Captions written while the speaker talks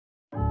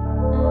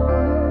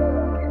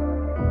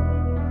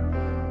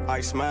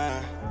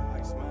Iceman.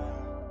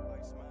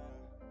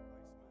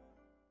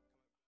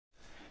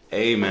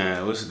 Hey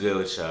man, what's good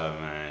with y'all,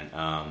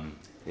 man?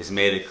 It's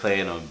Made It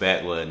Clay and I'm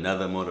back with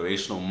another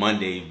Motivational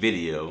Monday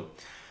video.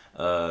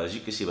 As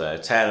you can see by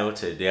the title,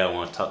 today I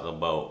want to talk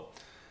about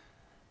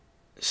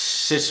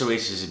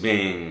situations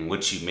being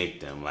what you make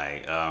them.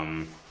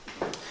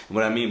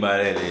 What I mean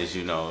by that is,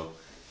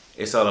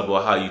 it's all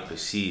about how you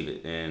perceive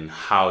it and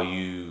how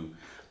you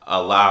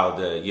allow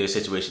your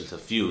situation to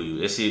fuel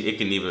you. It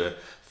can either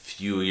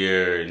fuel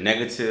your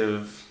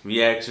negative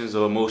reactions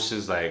or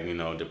emotions like,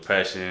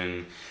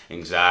 depression,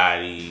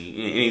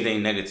 anxiety,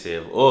 anything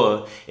negative,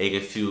 or it can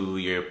fuel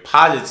your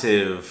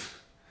positive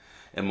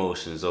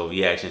emotions or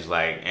reactions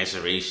like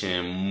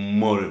inspiration,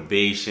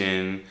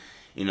 motivation,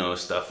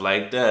 stuff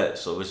like that.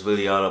 So it's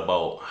really all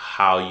about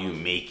how you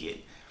make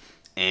it.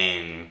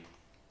 And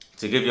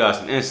to give y'all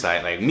some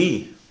insight, like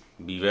me,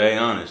 be very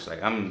honest,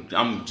 like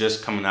I'm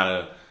just coming out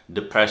of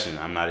depression.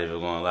 I'm not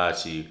even gonna lie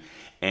to you.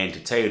 And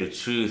to tell you the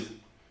truth,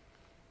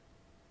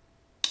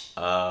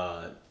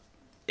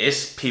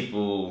 it's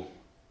people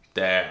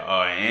that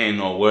are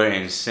in or were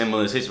in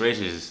similar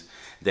situations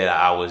that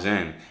I was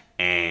in.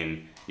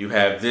 And you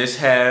have this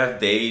half,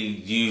 they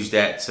use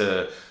that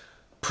to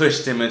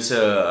push them into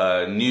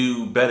a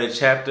new, better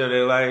chapter of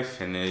their life.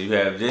 And then you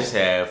have this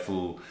half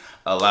who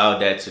allowed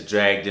that to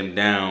drag them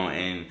down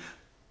and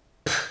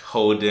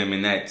hold them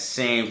in that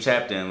same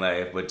chapter in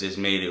life, but just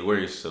made it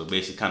worse. So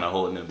basically kind of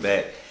holding them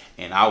back.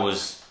 And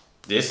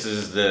this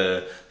is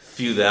the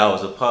few that I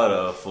was a part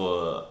of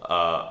for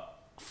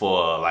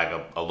like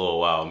a little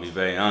while, to be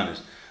very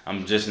honest.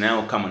 I'm just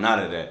now coming out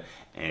of that.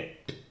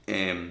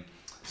 And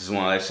just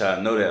want to let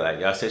y'all know that, like,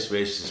 y'all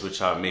situations is what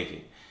y'all make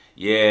it.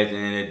 Yeah, at the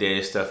end of the day,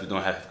 it's stuff you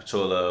don't have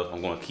control of.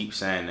 I'm going to keep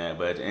saying that.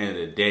 But at the end of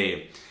the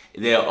day,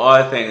 there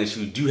are things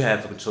that you do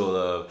have control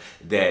of,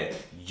 that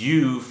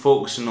you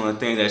focusing on the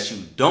things that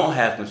you don't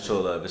have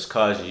control of is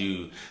causing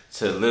you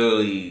to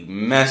literally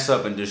mess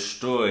up and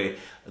destroy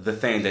the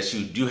things that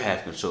you do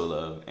have control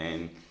of.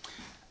 And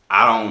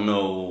I don't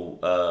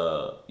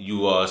know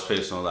you all's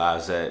personal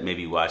lives that may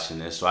be watching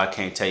this, so I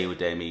can't tell you what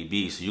that may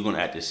be. So you're going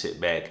to have to sit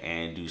back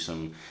and do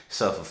some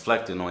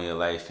self-reflecting on your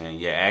life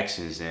and your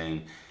actions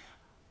and,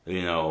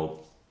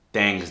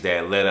 things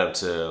that led up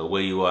to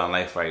where you are in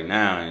life right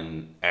now,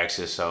 and ask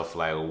yourself,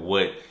 like,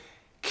 what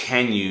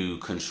can you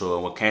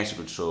control? What can't you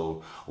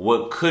control?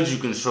 What could you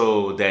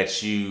control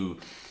that you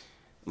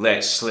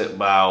let slip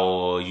by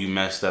or you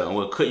messed up? And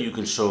what could you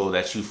control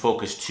that you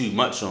focused too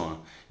much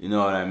on? You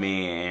know what I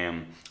mean?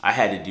 And I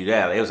had to do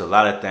that. Like, there was a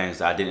lot of things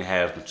that I didn't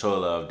have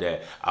control of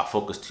that I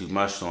focused too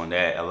much on,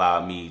 that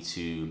allowed me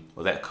to,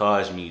 or that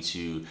caused me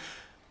to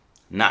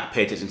not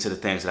pay attention to the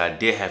things that I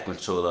did have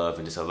control of,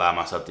 and just allow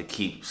myself to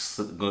keep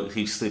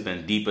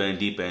slipping deeper and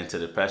deeper into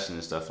depression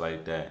and stuff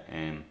like that.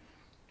 And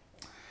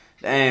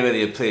that ain't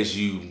really a place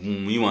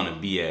you want to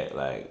be at.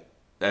 Like,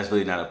 that's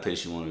really not a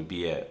place you want to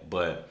be at.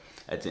 But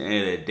at the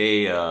end of the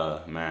day,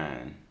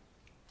 man,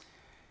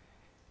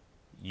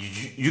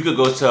 you could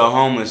go to a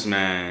homeless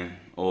man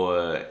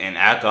or an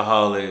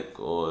alcoholic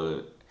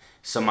or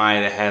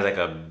somebody that has like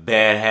a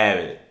bad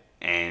habit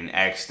and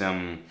ask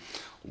them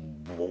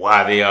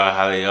why they are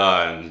how they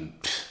are, and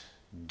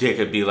they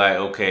could be like,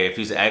 okay, if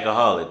he's an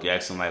alcoholic, you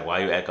ask him like, why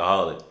are you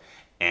alcoholic?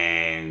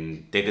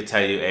 And they could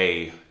tell you,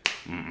 hey,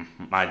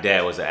 my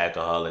dad was an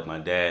alcoholic, my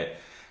dad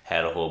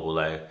had a horrible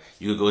life.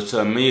 You could go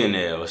to a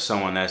millionaire or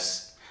someone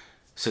that's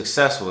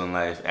successful in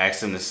life, ask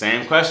them the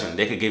same question.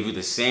 They could give you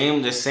the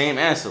same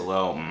answer.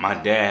 Well, my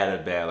dad had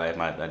a bad life.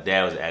 My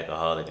dad was an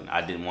alcoholic, and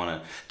I didn't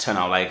want to turn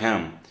out like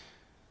him.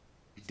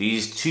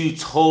 These two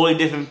totally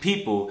different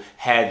people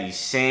had the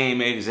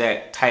same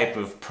exact type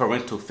of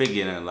parental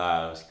figure in their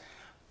lives,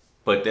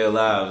 but their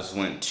lives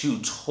went two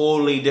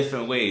totally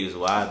different ways.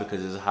 Why?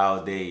 Because it's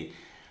how they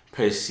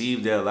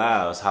perceived their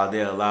lives, how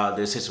they allowed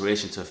their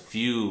situation to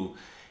fuel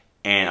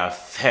and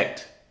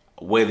affect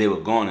where they were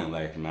going in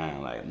life,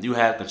 man. Like, you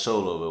have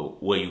control over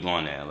where you're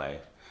going in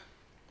life.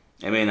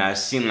 It may not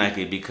seem like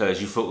it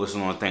because you focus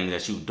on things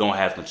that you don't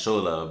have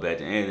control of, but at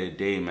the end of the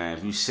day, man,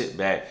 if you sit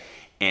back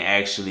and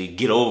actually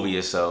get over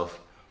yourself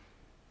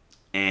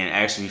and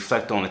actually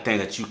reflect on the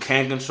things that you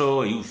can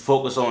control, and you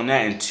focus on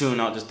that and tune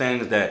out the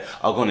things that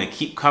are going to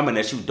keep coming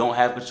that you don't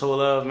have control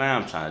of,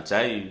 man, I'm trying to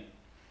tell you,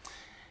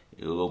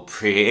 you'll go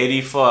pretty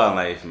far in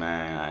life,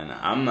 man. And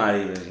I'm not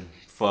even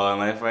far in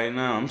life right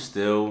now. I'm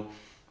still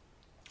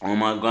on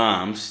my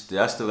grind.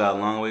 I still got a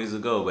long ways to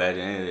go, but at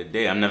the end of the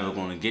day, I'm never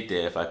going to get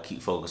there if I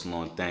keep focusing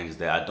on things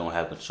that I don't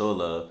have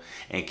control of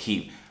and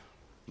keep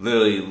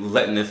literally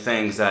letting the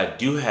things that I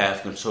do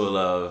have control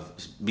of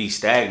be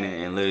stagnant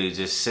and literally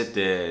just sit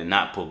there and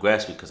not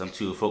progress because I'm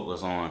too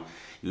focused on,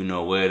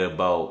 worried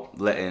about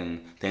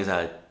letting things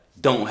I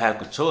don't have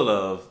control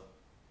of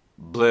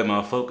blur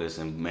my focus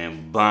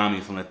and blind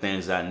me from the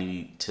things I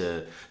need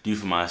to do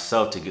for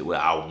myself to get where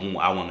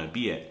I want to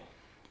be at.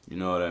 You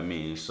know what I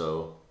mean?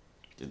 So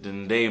at the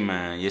end of the day,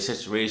 man, your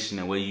situation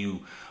and where you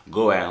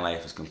go at in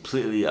life is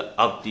completely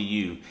up to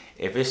you.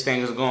 If this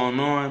thing is going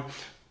on,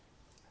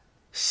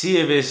 see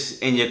if it's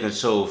in your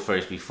control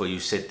first before you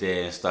sit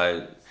there and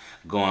start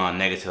going on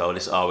negative. Oh,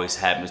 this always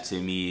happens to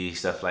me,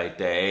 stuff like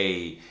that.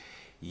 Hey,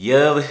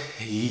 your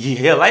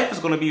life is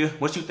gonna be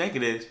what you think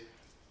it is.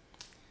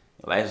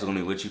 Life is gonna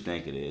be what you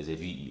think it is.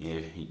 If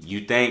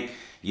you think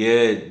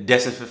you're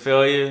destined for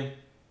failure,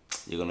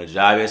 you're gonna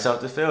drive yourself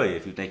to failure.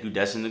 If you think you're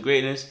destined to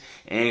greatness,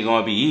 it ain't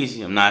gonna be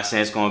easy. I'm not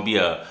saying it's gonna be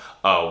a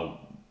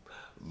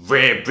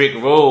red brick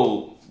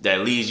road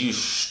that leads you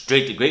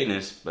straight to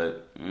greatness,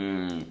 but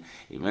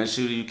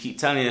eventually you keep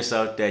telling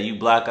yourself that you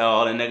block out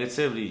all the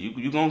negativity,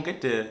 you gonna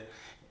get there.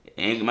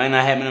 It might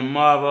not happen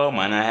tomorrow,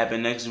 might not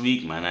happen next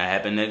week, might not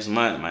happen next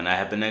month, might not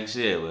happen next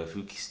year. But if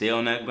you stay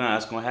on that ground,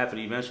 it's gonna happen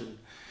eventually.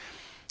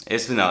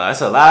 It's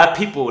that's a lot of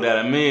people that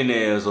are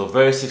millionaires or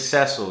very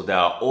successful that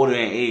are older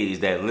in age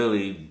that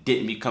literally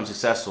didn't become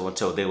successful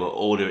until they were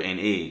older in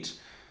age.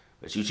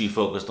 But you too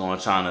focused on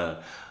trying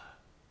to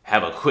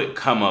have a quick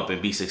come up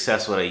and be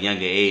successful at a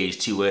younger age,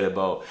 too worried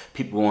about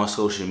people on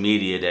social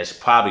media that's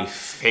probably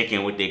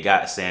faking what they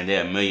got, saying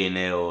they're a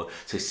millionaire or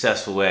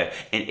successful at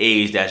an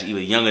age that's either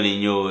younger than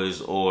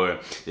yours or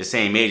the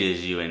same age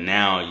as you, and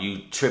now you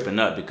tripping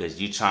up because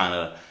you trying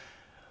to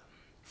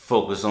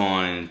focus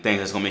on things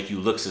that's gonna make you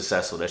look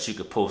successful that you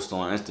could post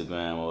on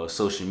Instagram or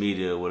social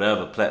media or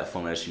whatever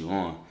platform that you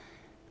on.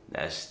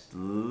 That's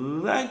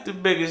like the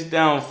biggest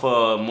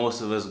downfall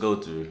most of us go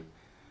through.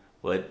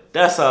 But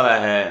that's all I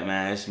had,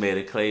 man. It's Made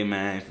of Clay,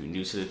 man. If you're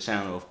new to the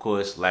channel, of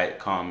course, like,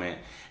 comment,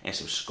 and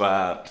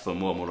subscribe for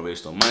more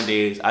Motivational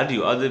Mondays. I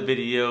do other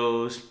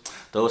videos.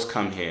 Those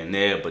come here and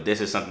there, but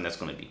this is something that's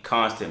going to be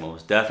constant,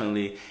 most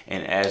definitely.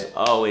 And as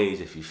always,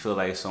 if you feel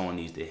like someone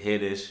needs to hear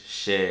this,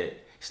 share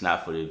it. It's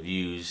not for the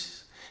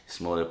views. It's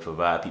more to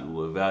provide people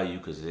with value,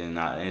 because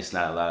it's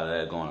not a lot of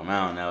that going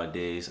around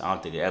nowadays. I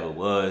don't think it ever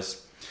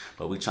was.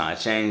 But we trying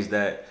to change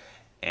that.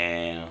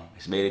 And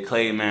it's Made of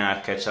Clay, man.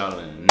 I'll catch y'all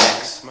in the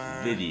next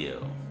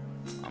video.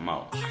 I'm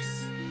out.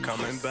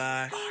 Coming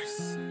back.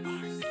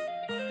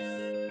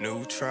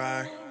 New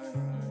track.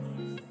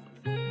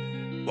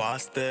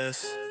 Watch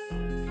this.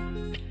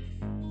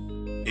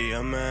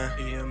 Yeah,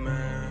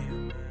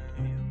 man.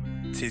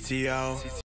 TTO.